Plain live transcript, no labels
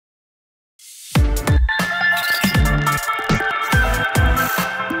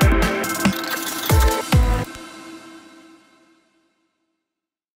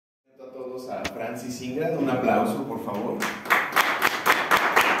Francis Ingrand. Un aplauso, por favor.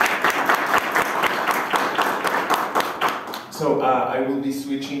 So I will be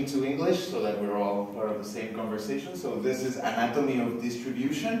switching to English so that we're all part of the same conversation. So this is Anatomy of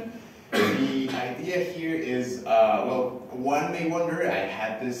Distribution. The idea here is, well, one may wonder, I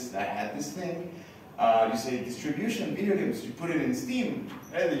had this thing. You say distribution, video games, you put it in Steam,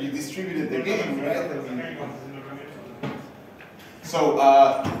 right? You distributed the game, right? So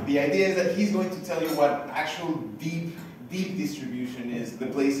the idea is that he's going to tell you what actual deep distribution is, the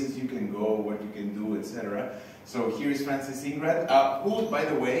places you can go, what you can do, etc. So here is Francis Ingrand, who, by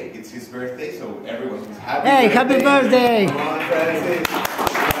the way, it's his birthday, so everyone is happy birthday. Hey, happy birthday! Come on, Francis.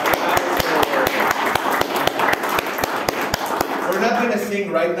 We're not going to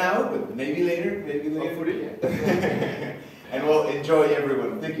sing right now, but maybe later, Hopefully. And we'll enjoy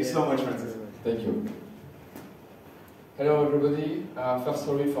everyone. Thank you so much, Francis. Thank you. Hello, everybody. First,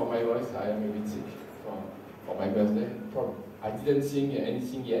 sorry for my voice. I am a bit sick for my birthday. I didn't sing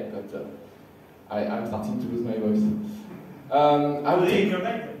anything yet, but I'm starting to lose my voice. Today, your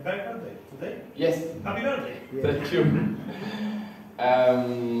birthday? Today? Yes. Happy birthday! Thank you.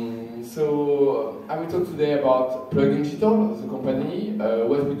 So I will talk today about Plugin Digital, the company,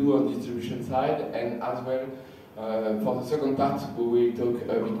 what we do on the distribution side, and as well, for the second part, we will talk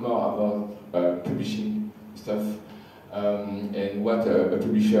a bit more about publishing stuff and what a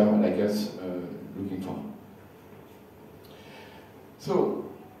publisher like us looking for. So,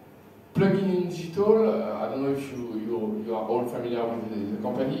 Plugin Digital, I don't know if you are all familiar with the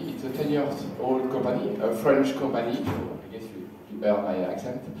company. It's a 10-year-old company, a French company. I guess you heard my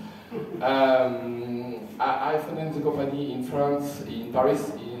accent. I founded the company in France, in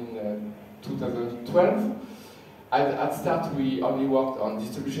Paris, in 2012. At start, we only worked on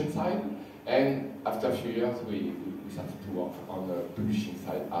distribution side, and after a few years, we started to work on the publishing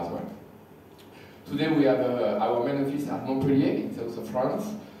side as well. Today, we have our main office at Montpellier, in south of France.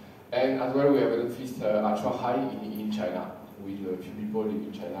 And as well, we have an office at Shanghai in China, with a few people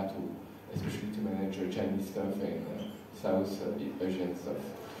in China, especially to manage Chinese stuff and South Asian stuff.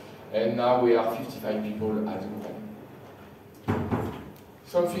 And now we are 55 people at the company.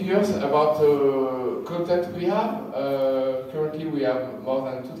 Some figures about content we have. Currently, we have more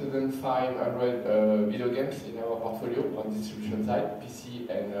than 2,500 video games in our portfolio on distribution side, PC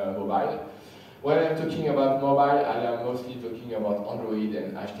and mobile. When I'm talking about mobile, I am mostly talking about Android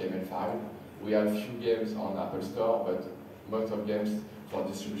and HTML5. We have few games on Apple Store, but most of games for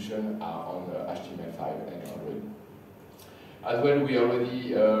distribution are on HTML5 and Android. As well, we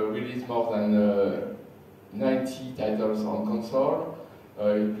already released more than 90 titles on console,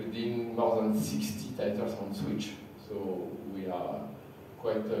 including more than 60 titles on Switch. So we are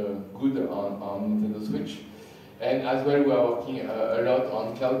quite good on Nintendo Switch. And as well, we are working a lot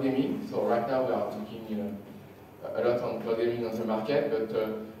on cloud gaming. So right now, we are talking a lot on cloud gaming on the market, but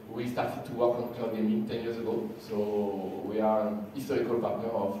we started to work on cloud gaming 10 years ago. So we are an historical partner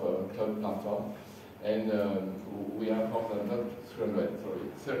of cloud platform, and we have more than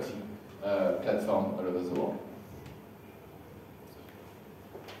 30 platforms all over the world.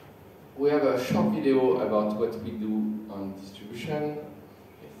 We have a short video about what we do on distribution.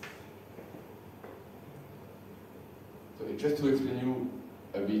 So just to explain you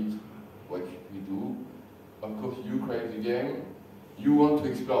a bit what we do. Of course, you create the game. You want to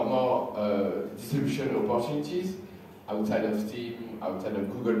explore more distribution opportunities outside of Steam, outside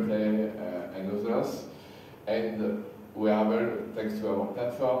of Google Play, and others. And we are able, thanks to our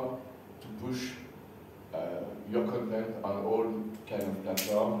platform, to push your content on all kind of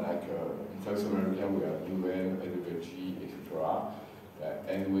platforms, like in South America we have nivel, AWG, etc.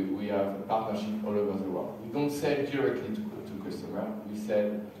 And we have partnerships all over the world. We don't sell directly to customers. We sell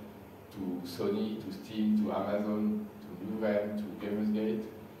to Sony, to Steam, to Amazon, to Nivel, to Gamersgate,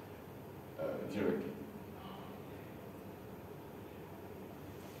 directly.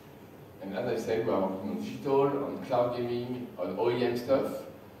 And as I said, we are working on digital, on cloud gaming, on OEM stuff,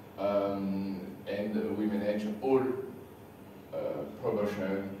 and we manage all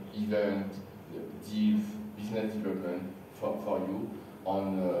promotion, event, deals, business development for you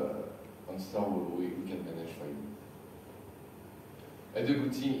on stuff we can manage for you. And the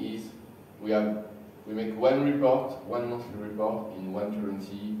good thing is we make one report, one monthly report in one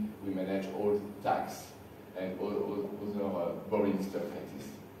currency. We manage all tax and all other boring stuff like this.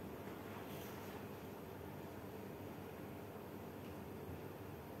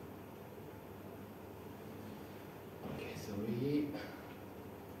 Okay, sorry.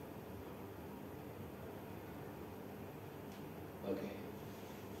 Okay.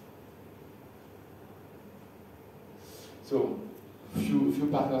 So, few few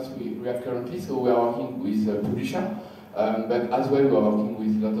partners we have currently. So we are working with publisher, but as well we are working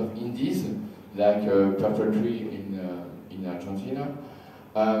with a lot of indies, like Purple Tree in Argentina.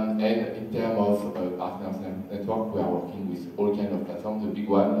 And in terms of partners network, we are working with all kinds of platforms, the big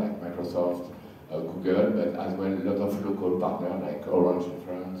one like Microsoft, Google, but as well a lot of local partners like Orange in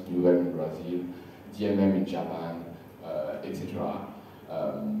France, Nivel in Brazil, DMM in Japan, etc.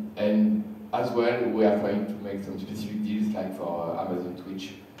 And as well, we are trying to make some specific deals, like for Amazon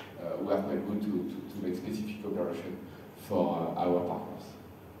Twitch. We are quite good to make specific cooperation for our partners.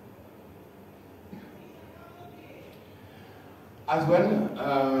 As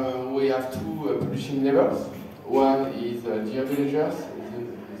well, we have two publishing levels. One is Dear Villagers,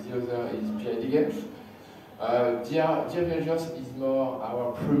 the other is PID Games. Dear Villagers is more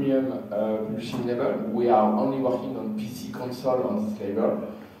our premium publishing level. We are only working on PC console on this level.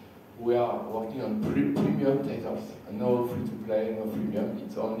 We are working on premium titles, no free-to-play, no freemium.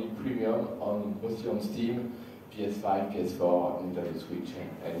 It's only premium mostly on Steam, PS5, PS4, Nintendo Switch,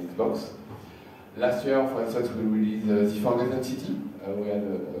 and Xbox. Last year, for instance, we released The Forgotten City. We had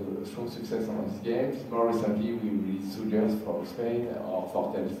a strong success on these games. More recently, we released Soldiers for Spain or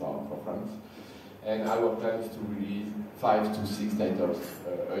Fortales for France. And our plan is to release 5 to 6 titles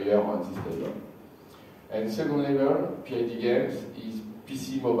a year on this level. And second level, PID Games, is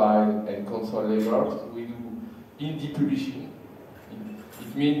PC, mobile, and console levels. We do indie publishing.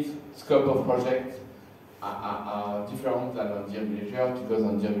 It means scope of projects are different than on Dear Villagers, because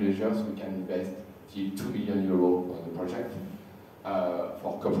on Dear Villagers we can invest till 2 million euros on the project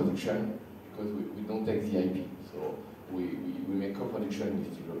for co-production, because we don't take the IP. So we make co-production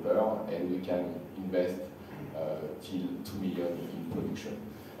with developer, and we can invest till 2 million in production.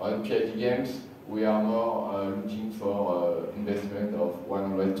 On PID Games, we are more looking for investment of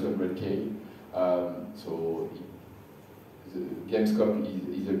 100, 200K. So the game scope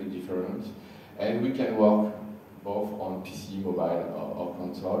is a bit different. And we can work both on PC, mobile, or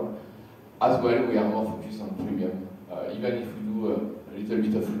console. As well, we are more focused on premium. Even if we do a little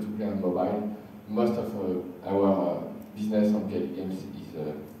bit of free-to-play on mobile, most of our business on PID Games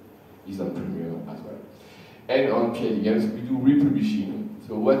is on premium as well. And on PID Games, we do republishing.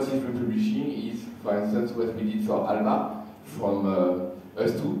 So what is republishing is, for instance, what we did for Alma from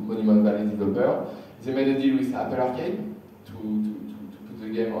us two, Monument Valley developer. They made a deal with Apple Arcade to put the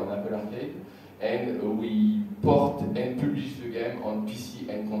game on Apple Arcade, and we port and publish the game on PC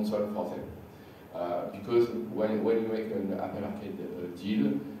and console for them. Because when you make an Apple Arcade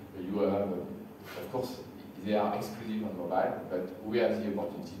deal, you have, of course, they are exclusive on mobile, but we have the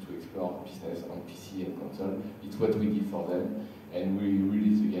opportunity to explore business on PC and console. It's what we did for them, and we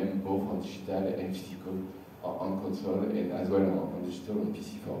release the game both on digital and physical on console, and as well on digital and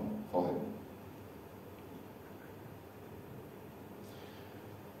PC for them.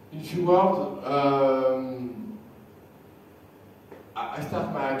 In few words, I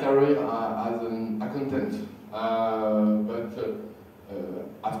start my career as an accountant, but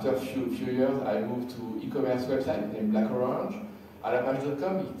after a few years, I moved to e-commerce website named Black Orange.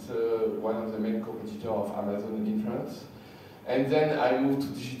 Alapage.com, it's one of the main competitors of Amazon in France. And then I moved to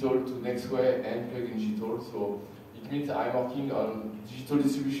digital, to Nextway and Plugin Digital. So it means I'm working on digital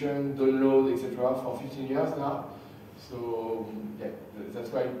distribution, download, etc. for 15 years now. So yeah,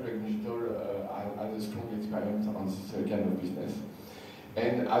 that's why Plugin Digital has a strong experience on this kind of business.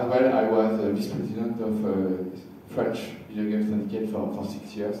 And as well, I was vice president of French video game syndicate for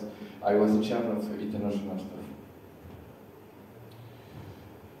 6 years. I was in charge of international stuff.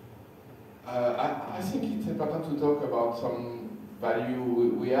 I think it's important to talk about some value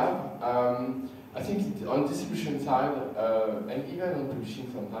we have. I think on distribution side, and even on publishing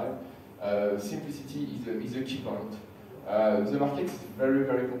sometimes, simplicity is a key point. The market is very,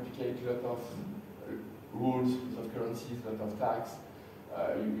 very complicated, a lot of rules, a lot of currencies, a lot of tax.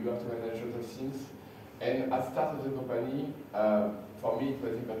 You have to manage a lot of things. And at the start of the company, for me it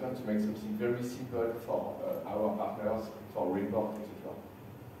was important to make something very simple for our partners, for report, etc.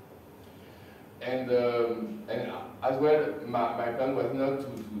 And as well, my plan was not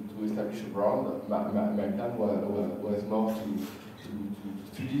to establish a brand. My plan was more to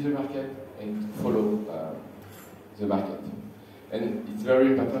study the market and to follow the market. And it's very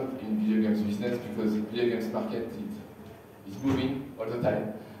important in video games business, because the video games market is moving all the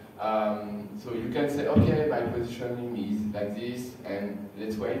time. So you can say, okay, my positioning is like this, and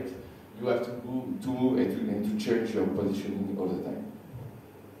let's wait. You have to move and to change your positioning all the time.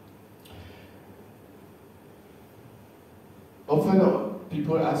 Often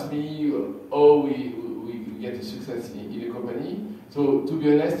people ask me how we get a success in a company. So to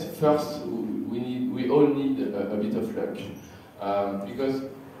be honest, first we all need a bit of luck. Because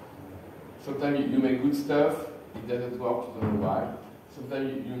sometimes you make good stuff, it doesn't work, you don't know why.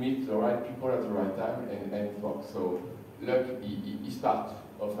 Sometimes you meet the right people at the right time and it works. So luck is part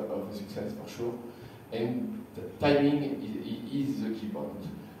of a success for sure. And timing is the key point.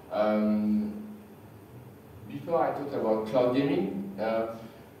 Before I talked about cloud gaming,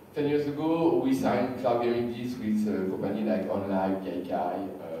 10 years ago we signed cloud gaming deals with companies like Online, Gaikai,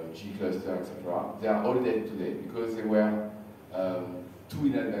 G-Cluster, etc. They are all dead today because they were too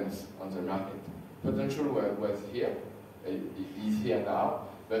in advance on the market. Potential was here, is here now,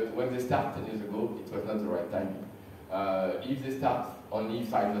 but when they started 10 years ago, it was not the right timing. If they start only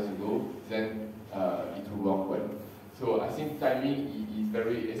 5 years ago, then it will work well. So I think timing is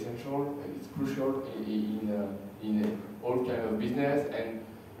very essential, and it's crucial in all kind of business. And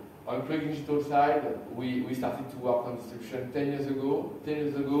on plugin digital side, we started to work on distribution 10 years ago. 10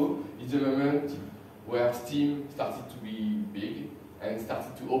 years ago is the moment where Steam started to be big and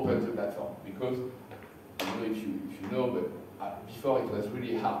started to open the platform. Because, I don't know if you know, but before it was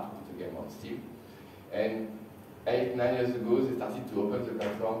really hard to put a game on Steam. And 8, 9 years ago, they started to open the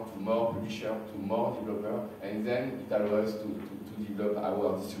platform to more publishers, to more developers, and then it allowed us to develop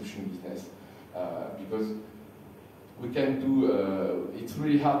our distribution business. Because we can do, it's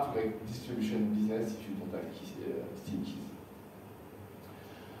really hard to make distribution business if you don't have Steam keys.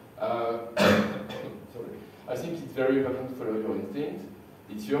 Sorry. I think it's very important to follow your instinct.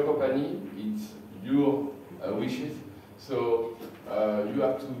 It's your company, it's your wishes, so you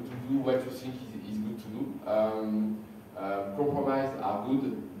have to do what you think is good to do. Compromise are good,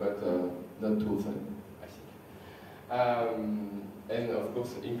 but not too often, I think. And of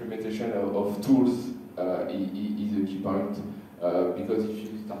course, implementation of tools is a key point, because if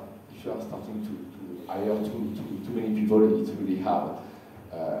you are starting to hire too many people, it's really hard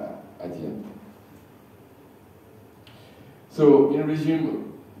at the end. So, in resume,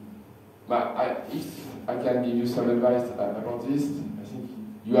 if I can give you some advice about this, I think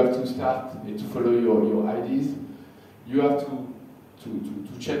you have to start to follow your ideas. You have to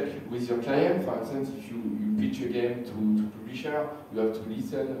check with your client. For instance, if you pitch a game to publisher, you have to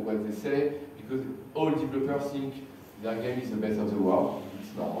listen what they say, because all developers think their game is the best of the world.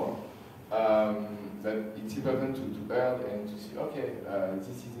 It's normal. But it's important to learn and to see, okay, this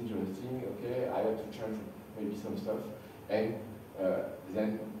is interesting, okay, I have to change maybe some stuff, and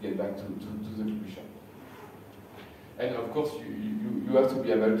then get back to the publisher. And of course, you have to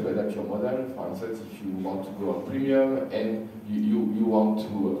be able to adapt your model. For instance, if you want to go on premium and you want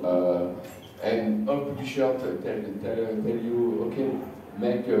to, and all publishers tell you, okay,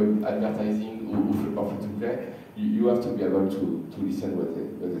 make advertising or free to play, you have to be able to listen what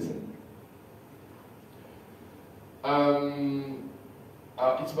they say.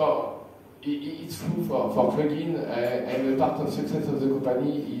 It's true for plugin, and a part of success of the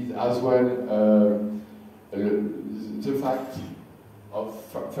company is as well the fact of,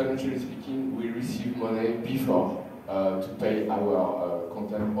 financially speaking, we receive money before to pay our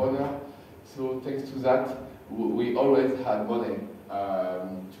content owner. So thanks to that, we always had money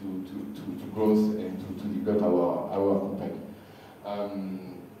to growth and to develop our company.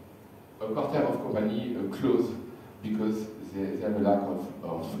 A quarter of company close because they have a lack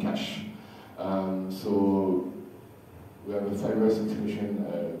of cash. So we have a famous expression,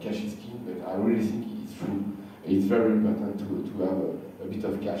 cash is king, but I really think it's true. It's very important to have a bit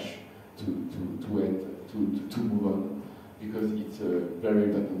of cash to move on, because it's a very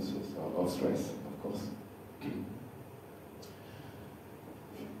important source of stress, of course.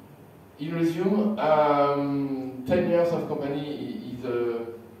 In resume, 10 years of company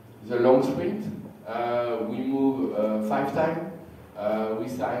is a long sprint. We move 5 times. We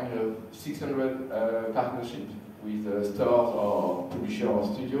sign 600 partnerships with stores or publisher or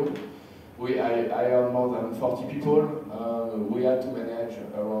studio. We hire more than 40 people. We had to manage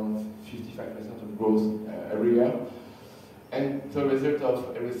around 55% of growth every year. And the result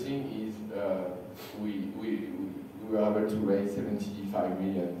of everything is we were able to raise 75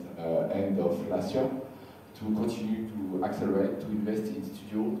 million end of last year, to continue to accelerate, to invest in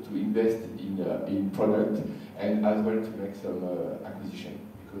studio, to invest in product, and as well to make some acquisition,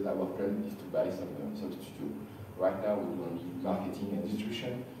 because our plan is to buy some studio. Right now we do only marketing and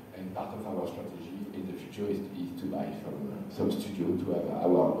distribution, and part of our strategy in the future is to buy some studio to have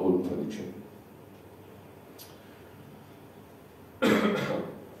our own production.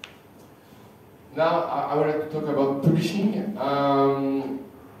 Now I would like to talk about publishing.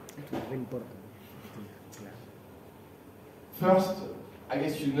 First, I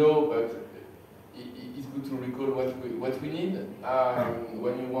guess you know, but it's good to recall what we need.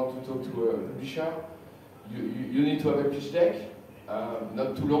 When you want to talk to a publisher, you need to have a pitch deck.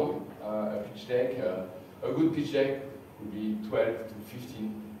 not too long. A pitch deck, a good pitch deck would be 12 to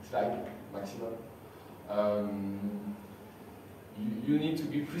 15 slides maximum. You need to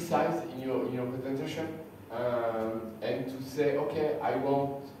be precise in your presentation and to say, okay, I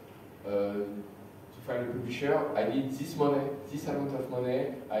want to find a publisher. I need this money, this amount of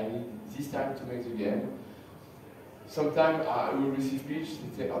money. I need this time to make the game. Sometimes I will receive pitch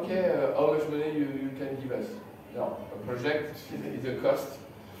and say, okay, how much money you can give us? No, a project is a cost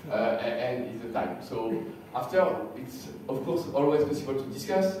and is a time. So after, it's of course always possible to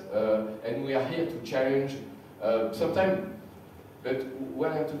discuss, and we are here to challenge. Sometimes, but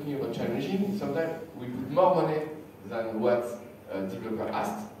when I'm talking about challenging, sometimes we put more money than what a developer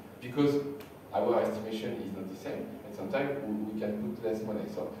asked, because our estimation is not the same, and sometimes we can put less money.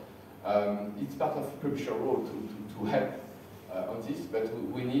 So it's part of publisher role to help on this, but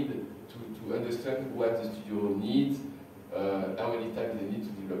we need to understand what the studio needs, how many times they need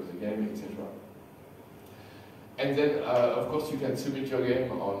to develop the game, etc. And then, of course, you can submit your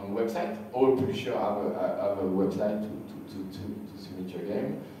game on website. All publishers have a website to submit your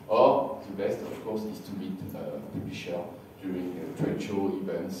game. Or the best, of course, is to meet a publisher during trade show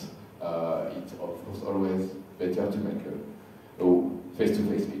events. It's of course always better to make a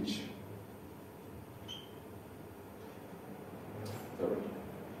face-to-face pitch. Sorry.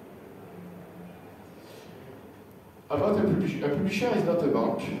 About a publisher is not a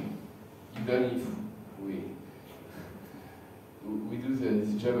bank, even if we do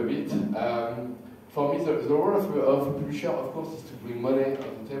this job a bit. For me, the role of a publisher, of course, is to bring money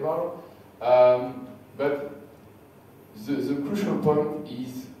on the table. But the crucial point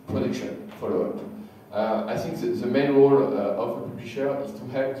is production, follow-up. I think the main role of a publisher is to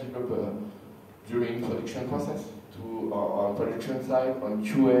help developer during production process, on production side, on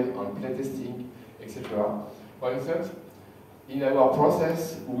QA, on playtesting, etc. For instance, in our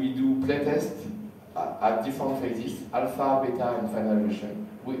process, we do playtest at different phases, alpha, beta, and final version.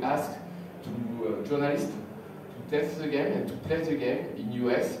 We ask to journalists to test the game and to play the game in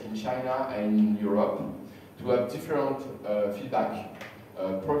US, in China, and in Europe, to have different feedback,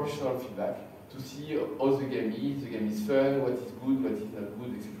 professional feedback, to see how the game is fun, what is good, what is not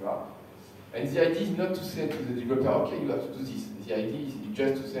good, etc. And the idea is not to say to the developer, okay, you have to do this. The idea is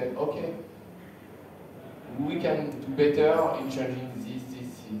just to say, okay, we can do better in changing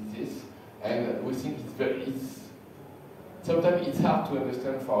this, and we think sometimes it's hard to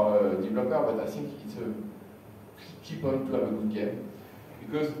understand for a developer, but I think it's a key point to have a good game.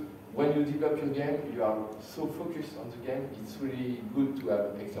 Because when you develop your game, you are so focused on the game, it's really good to have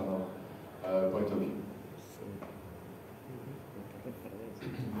an external point of view.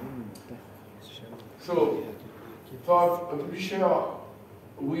 So, for a publisher,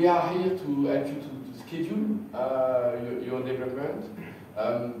 we are here to help you to schedule your development.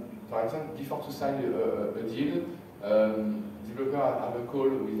 For example, before to sign a deal, developer have a call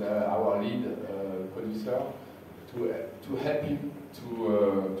with our lead producer to help him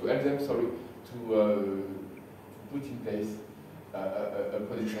to help them to put in place a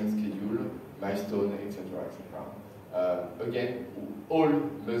production schedule, milestone, etc., etc. Again, all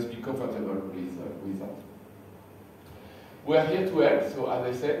must be comfortable with that. We are here to help. So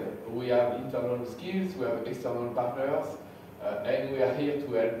as I said, we have internal skills, we have external partners. And we are here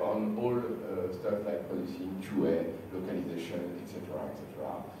to help on all stuff like producing, QA, localization, etc.,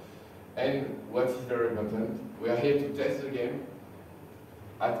 etc. And what is very important, we are here to test the game.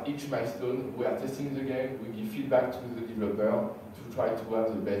 At each milestone, we are testing the game, we give feedback to the developer to try to have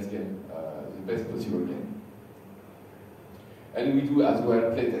the best game, the best possible game. And we do as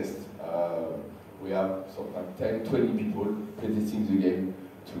well playtest. We have sometimes 10, 20 people playtesting the game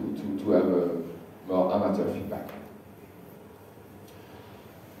to have a more amateur feedback.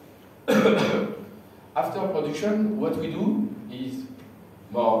 After production, what we do is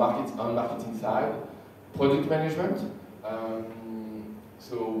more on marketing side, product management.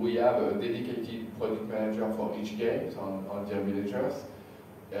 So we have a dedicated product manager for each game on their villagers.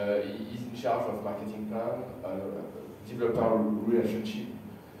 He is in charge of marketing plan, developer relationship,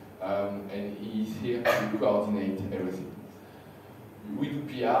 and he is here to coordinate everything. We do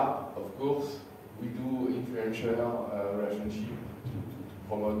PR, of course. We do influencer relationship to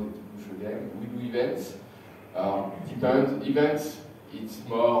promote it. Game. We do events. Events, it's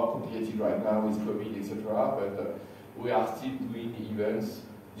more complicated right now with COVID, etc. But we are still doing events,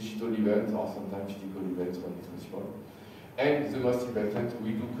 digital events, or sometimes physical events when it's possible. And the most important,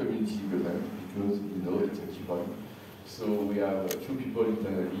 we do community development because it's a key point. So we have a few people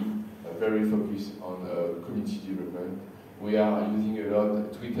internally very focused on community development. We are using a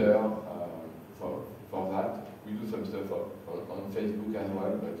lot Twitter for that. We do some stuff on Facebook as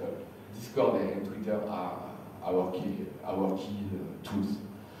well, but Discord and Twitter are our key tools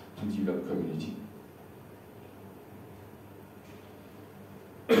to develop community.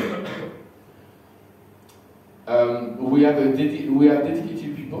 We have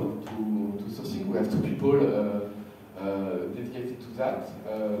dedicated people to sourcing. We have 2 people dedicated to that.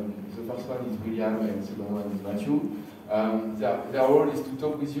 The first one is William and the second one is Matthew. Their role is to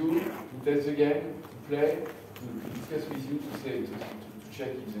talk with you, to test the game, to play, to discuss with you, to check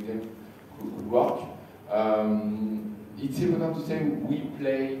if the game could work. It's important to say we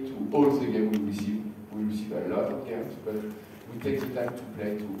play to all the games we receive. We receive a lot of games, but we take the time to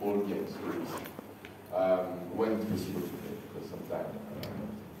play to all games we receive. When it's possible to play, because sometimes.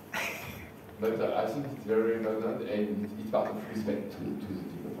 But I think it's very important, and it's part of respect to the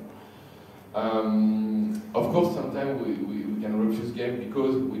developer. Of course, sometimes we can refuse game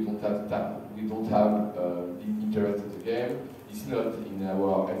because we don't have time. We don't have the interest of the game. It's not in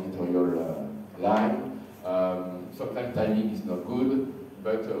our editorial line. Sometimes timing is not good,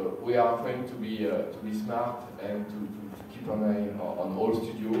 but we are trying to be smart and to keep an eye on all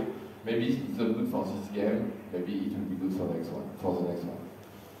studio. Maybe it's not good for this game. Maybe it will be good for the next one.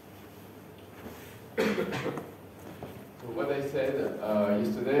 So what I said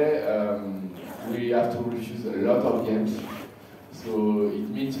yesterday, we have to refuse a lot of games. So it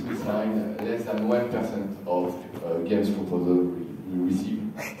means we sign less than 1% of games proposal we receive.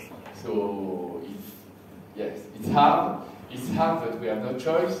 So it's hard. It's hard, but we have no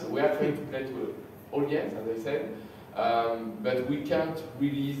choice. We are trying to play to all games, as I said, but we can't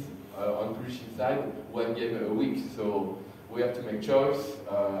release on publishing side 1 game a week. So we have to make choice,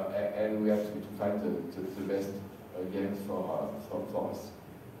 and we have to find the best games for us.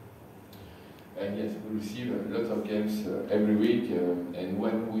 And yes, we receive a lot of games every week, and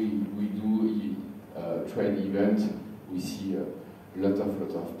when we do trade events, we see a lot of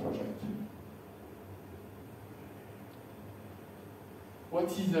projects.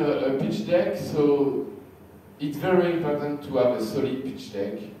 What is a pitch deck? So it's very important to have a solid pitch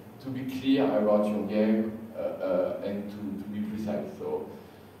deck, to be clear about your game, and to be precise. So,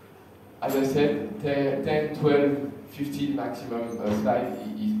 as I said, 10, 12, 15 maximum slides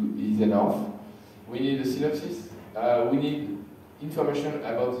is enough. We need a synopsis. We need information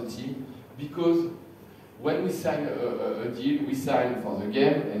about the team, because when we sign a deal, we sign for the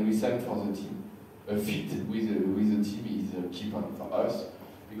game and we sign for the team. A fit with the team is a key point for us,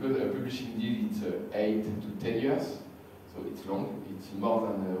 because a publishing deal is 8 to 10 years. So it's long, it's more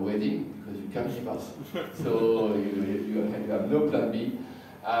than a wedding, because you can't give us. So you have no plan B.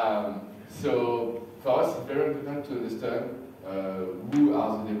 So for us, it's very important to understand who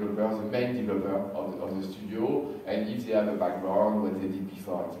are the developers, the main developer of the studio, and if they have a background, what they did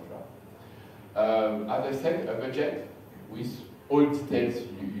before, etc. As I said, a budget with all details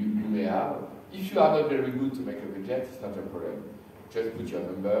you may have. If you are not very good to make a budget, it's not a problem. Just put your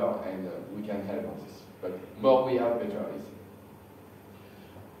number and we can help on this. But more we have, better is.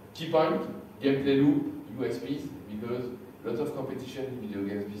 Key point, gameplay loop, USPs, because lots of competition in video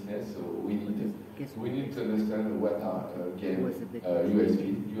games business, so we need to understand what are game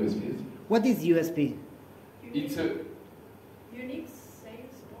USPs. What is USP? It's a unique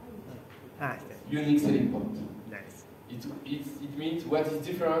sales point. Unique selling point. Nice. It means what is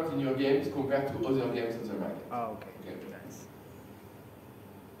different in your games compared to other games on the market. Oh, okay. Nice.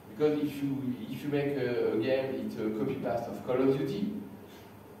 Because if you make a game, it's a copy paste of Call of Duty,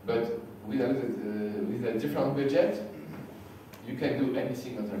 but with a different budget, you can do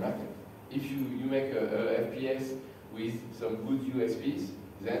anything on the market. If you make a FPS with some good USPs,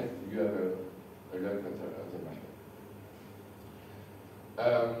 then you have a lot on the market.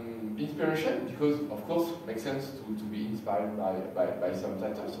 Inspiration, because of course it makes sense to be inspired by some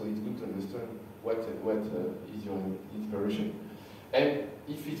titles, so it's good to understand what is your inspiration. And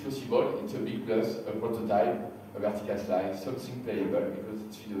if it's possible, it's a big plus, a prototype, a vertical slice, something playable, because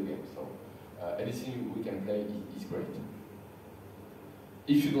it's video game, so anything we can play is great.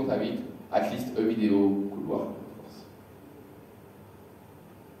 If you don't have it, at least a video could work, of course.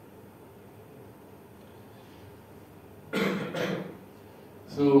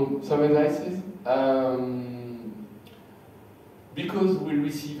 So, some advices. Because we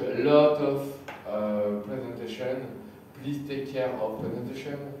receive a lot of presentation, please take care of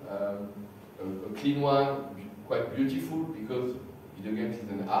presentation. A clean one, quite beautiful, because video games is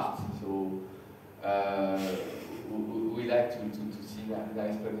an art, so we like to see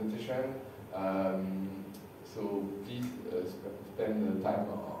nice presentation. So please spend time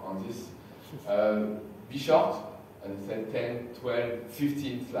on this. Be short, as I said, 10, 12,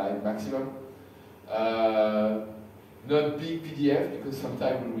 15 slides maximum. Not big PDF, because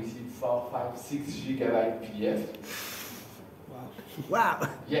sometimes we receive 4, 5, 6 gigabyte PDF. Wow!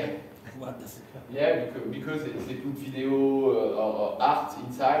 Yeah. What does it have? Yeah, because they put video or art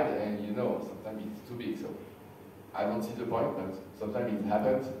inside, and you know, sometimes it's too big, so I don't see the point, but sometimes it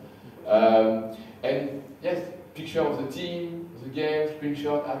happens. And yes, picture of the team, the game,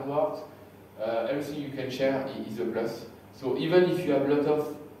 screenshot, artwork, everything you can share is a plus. So even if you have a lot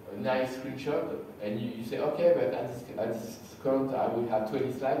of nice screenshot, and you say, okay, but at this count I will have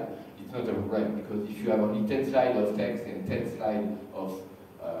 20 slides, it's not a problem, because if you have only 10 slides of text and 10 slides of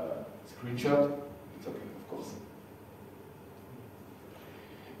screenshot, it's okay, of course.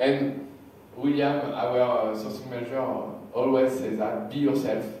 And William, our sourcing manager, always says that be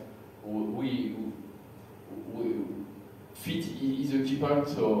yourself. Fit is a key point,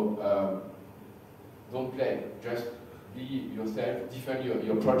 so don't play, just be yourself, define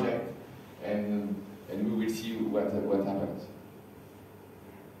your project, and we will see what happens.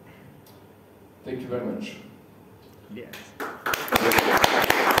 Thank you very much. Yes.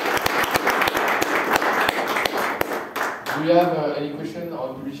 Do you have any question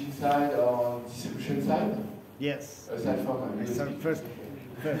on publishing side or on distribution side? Yes. Aside from I start first.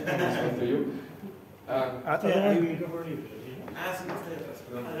 to you.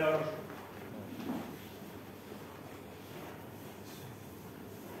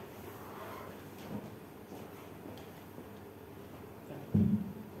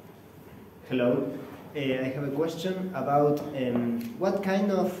 Hello. I have a question about what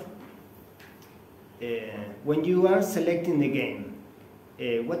kind of, when you are selecting the game,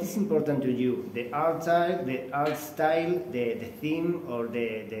 what is important to you? The art style, the theme, or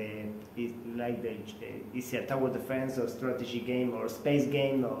is it a tower defense or strategy game or space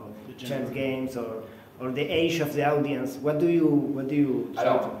game or chess games or the age of the audience? What do you?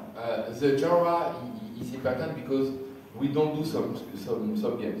 Alors, the genre is important because we don't do some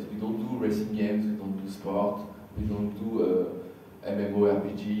games. We don't do racing games. We don't do sport. We don't do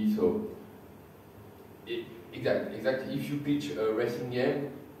MMORPG. So exactly. If you pitch a racing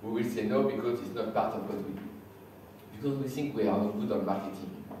game, we will say no because it's not part of what we do. Because we think we are not good on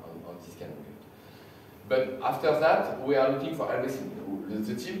marketing on this kind of game. But after that, we are looking for everything.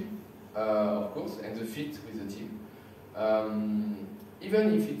 The team, of course, and the fit with the team.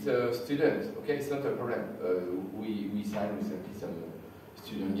 Even if it's a student, okay, it's not a problem. We signed recently some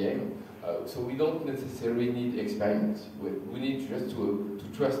student game, so we don't necessarily need experience. We need just to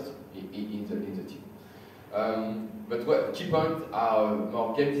trust in the team. But what key points are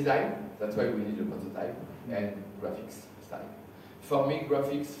more game design. That's why we need a prototype, and graphics style. For me,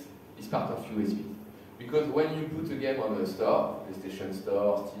 graphics is part of USP. Because when you put a game on a store, PlayStation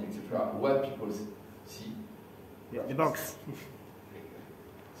Store, Steam, etc., what people see? The box.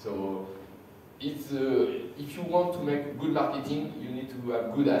 So, it's, if you want to make good marketing, you need to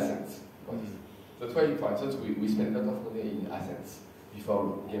have good assets. That's why, for instance, we spend a lot of money in assets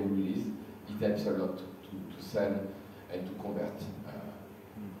before game release. It helps a lot to sell and to convert.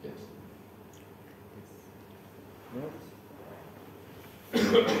 Yes.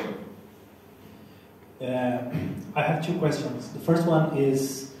 I have two questions. The first one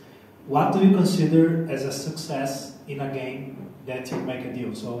is, what do you consider as a success in a game that you make a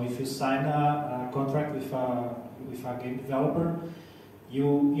deal? So if you sign a contract with a game developer,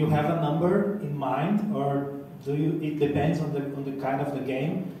 you have a number in mind, or it depends on the kind of the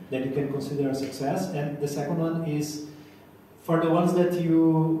game that you can consider a success? And the second one is, for the ones that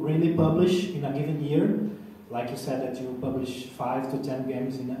you really publish in a given year, like you said that you publish 5 to 10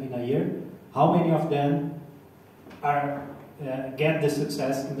 games in a year, how many of them get the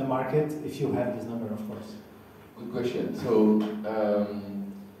success in the market, if you have this number, of course? Good question. So,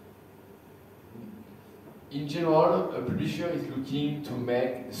 in general, a publisher is looking to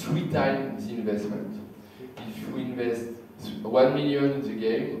make 3 times the investment. If we invest 1 million in the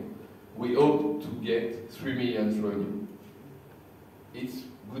game, we hope to get 3 million revenue. It's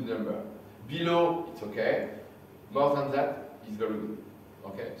a good number. Below, it's okay. More than that, it's very good.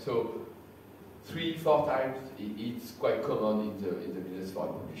 Okay, so 3-4 times, it's quite common in the business for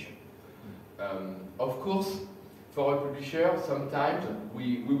a publisher. Of course, for a publisher, sometimes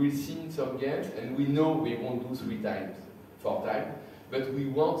we will see some games and we know we won't do 3 times, 4 times, but we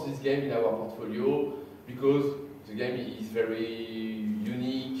want this game in our portfolio because the game is very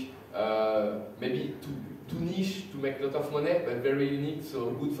unique, maybe too niche to make a lot of money, but very unique,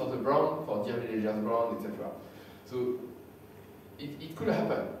 so good for the brand, for Dear Villagers brand, etc. So it could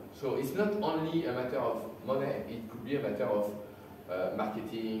happen. So it's not only a matter of money, it could be a matter of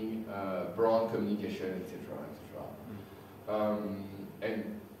marketing, brand communication, etc.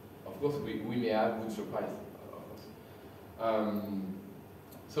 And of course, we may have good surprise.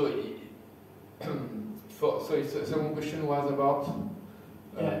 So the second question was about.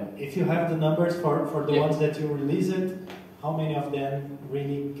 If you have the numbers for the ones that you release it, how many of them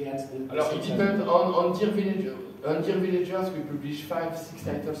really get the Alors, it depends on Dear Villagers. On Dear Villagers, we publish 5-6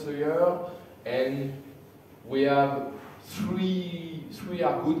 titles a year, and we have three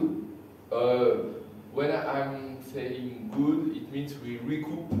are good. When I'm saying good, it means we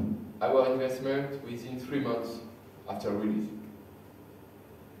recoup our investment within 3 months after release.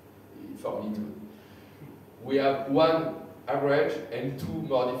 For me too. We have 1 average and 2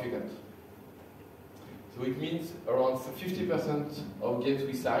 more difficult. So it means around 50% of games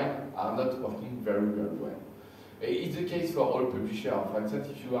we sign are not working very, very well. It's the case for all publishers. For instance,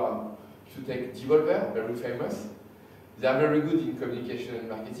 if you take Devolver, very famous, they are very good in communication and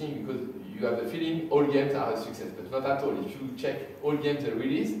marketing because you have the feeling all games are a success, but not at all. If you check all games they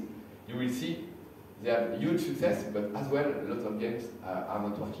release, you will see they have huge success, but as well a lot of games are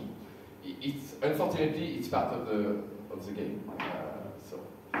not working. Unfortunately it's part of the game.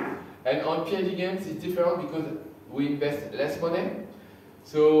 And on PID games it's different because we invest less money,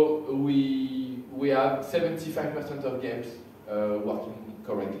 so we have 75% of games working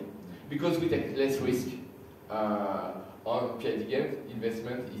correctly because we take less risk. On PID games,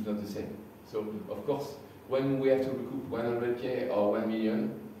 investment is not the same. So, of course, when we have to recoup 100K or 1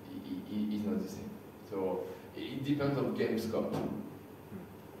 million, it is not the same. So, it depends on game scope.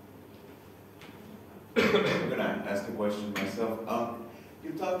 I'm going to ask a question myself.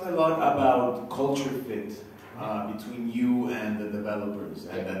 You talked a lot about culture fit between you and the developers,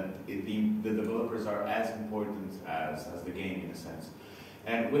 and that the developers are as important as the game in a sense.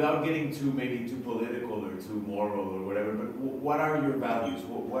 And without getting too political or too moral or whatever, but what are your values?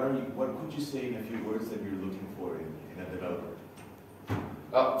 What could you say in a few words that you're looking for in a developer?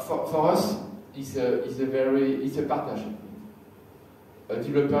 For us, it's a partnership. A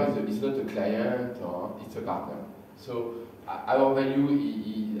developer is not a client, or it's a partner. So our main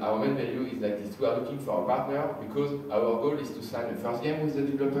value is like this: we are looking for a partner because our goal is to sign the first game with the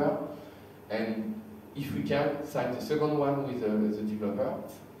developer, and if we can sign the second one with the developer.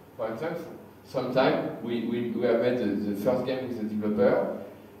 For instance, sometime we have made the first game with the developer,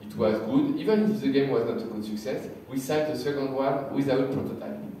 it was good, even if the game was not a good success, we signed the second one without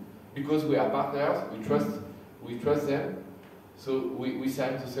prototyping. Because we are partners, we trust them, so we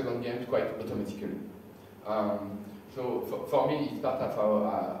signed the second game quite automatically. So for me, it's part of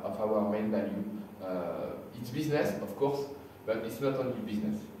our main value. It's business, of course, but it's not only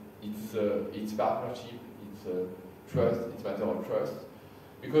business. It's partnership, it's trust, it's matter of trust.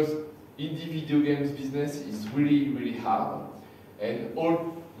 Because indie video games business is really, really hard, and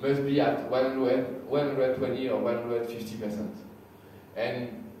all must be at 120 or 150%.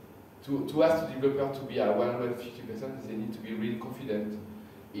 And to ask the developer to be at 150%, they need to be really confident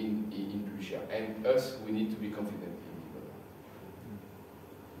in publisher. And us, we need to be confident in developer.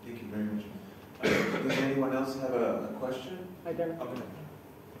 Thank you very much. Does anyone else have a question? I can. Okay.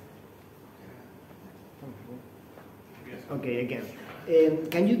 Okay, again.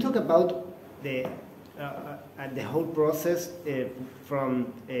 Can you talk about the whole process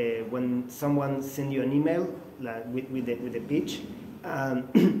from when someone sends you an email with the pitch,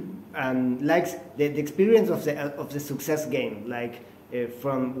 and likes the experience of the success game, like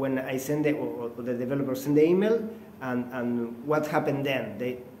from when I send or the developer send the email, and what happened then?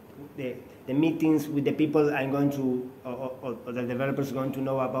 The meetings with the people I'm going to, or the developers going to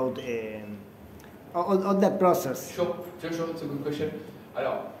know about. All that process. Sure, it's a good question.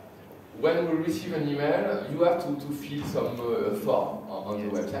 Alors, when we receive an email, you have to fill some form on the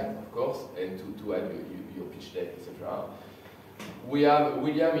website, of course, and to add your pitch deck, etc. We have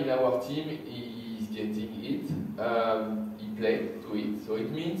William in our team, he is getting it, he played to it, so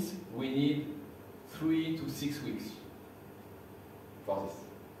it means we need 3 to 6 weeks for this,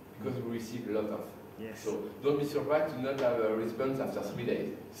 because we receive a lot of. Yes. So don't be surprised to not have a response after 3 days.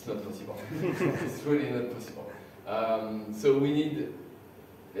 It's not possible. It's really not possible. So we need,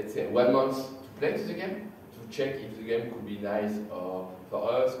 let's say, 1 month to play to the game, to check if the game could be nice or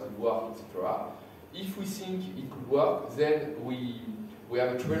for us, could work, etc. If we think it could work, then we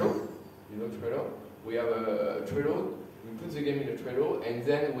have a Trello. You know Trello? We have a Trello. We put the game in a Trello, and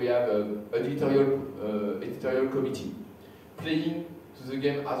then we have an editorial committee playing to the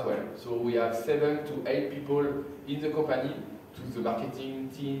game as well. So we have 7 to 8 people in the company, to the marketing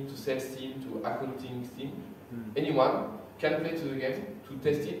team, to sales team, to accounting team. Anyone can play to the game, to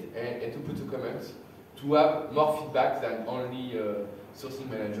test it, and to put the comments, to have more feedback than only sourcing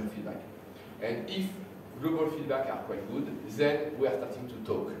manager feedback. And if global feedback are quite good, then we are starting to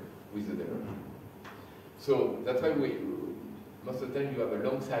talk with the developer. So that's why most of the time you have a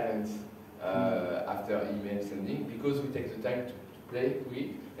long silence after email sending, because we take the time to play to it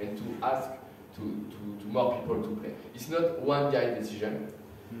and to ask to more people to play. It's not one guy decision,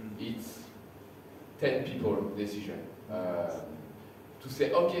 it's 10 people decision. To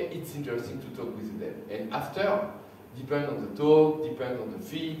say, okay, it's interesting to talk with them. And after, depend on the talk, depend on the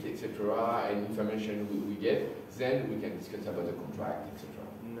fit, etc., and information we get, then we can discuss about the contract, etc.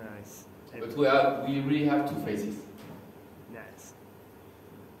 Nice. But we really have two phases. Nice.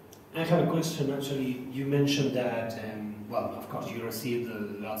 I have a question, actually. You mentioned that, well, of course, you receive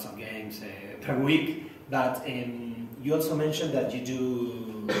lots of games per week, but you also mentioned that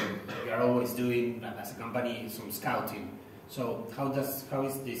you are always doing, as a company, some scouting. So how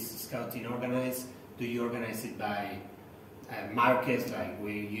is this scouting organized? Do you organize it by markets, like do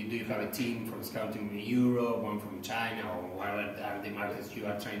you have a team from scouting in Europe, one from China, or what are the markets you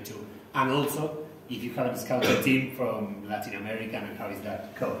are trying to? And also, if you have a scouting team from Latin America, and how is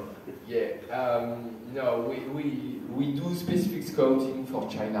that going? Yeah, no, we do specific scouting for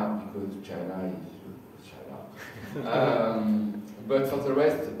China, because China is China. But for the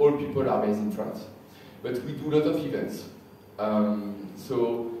rest, all people are based in France. But we do a lot of events.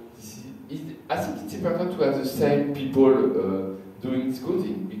 So I think it's important to have the same people doing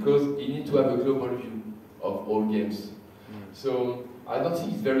scouting, because you need to have a global view of all games. So I don't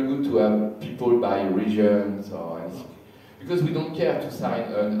think it's very good to have people by regions or anything, because we don't care to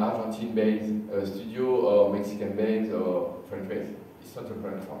sign an Argentine-based studio or Mexican-based or French-based. It's not a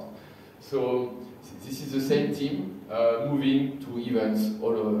problem for us. So this is the same team moving to events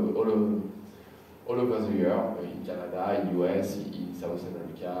all over the year, in Canada, in US, in South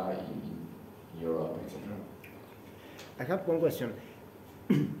America, in Europe, etc. I have one question.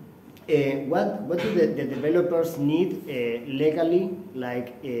 What do the developers need legally?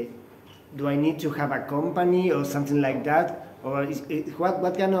 Like, do I need to have a company or something like that? Or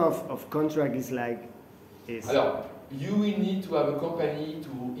what kind of contract is like? Alors, you will need to have a company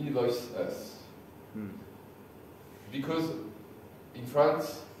to invoice us. Because in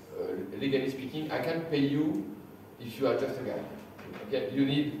France, legally speaking, I can't pay you if you are just a guy. Okay, you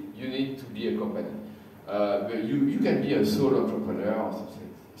need to be a company. But you can be a sole entrepreneur or something.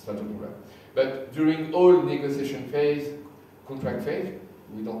 It's not a problem. But during all negotiation phase, contract phase,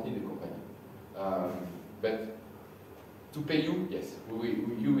 we don't need a company. But to pay you, yes,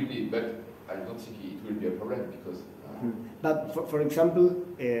 you will need. But I don't think it will be a problem, because. But for example.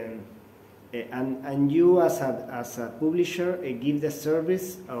 And you as a publisher give the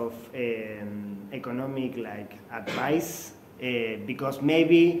service of economic advice, because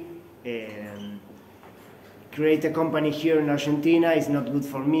maybe create a company here in Argentina is not good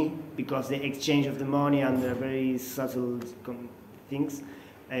for me, because the exchange of the money and the very subtle things.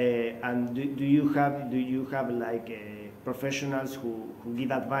 And do you have professionals who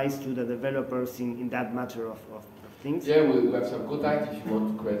give advice to the developers in that matter of things? Yeah, we have some contact if you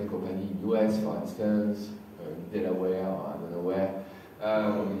want to create a company in US, for instance, Delaware, or I don't know where.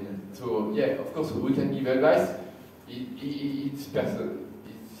 So yeah, of course we can give advice. It's personal,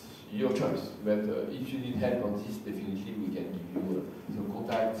 it's your choice. But if you need help on this, definitely we can give you some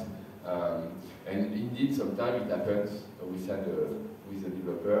contact. And indeed, sometimes it happens we send with a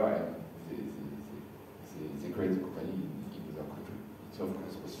developer and they create a company in other country. It's of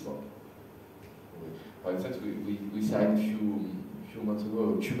course possible. For instance, we signed a few months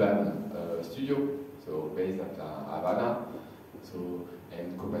ago a Cuban studio, so based at Havana, so,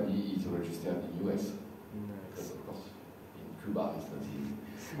 and company is registered in US. Nice. Because of course in Cuba it's not easy.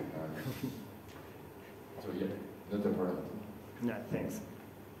 So yeah, not a problem. No, thanks.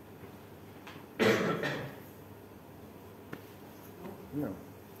 No.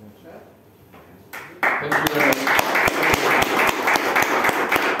 Thank you very much.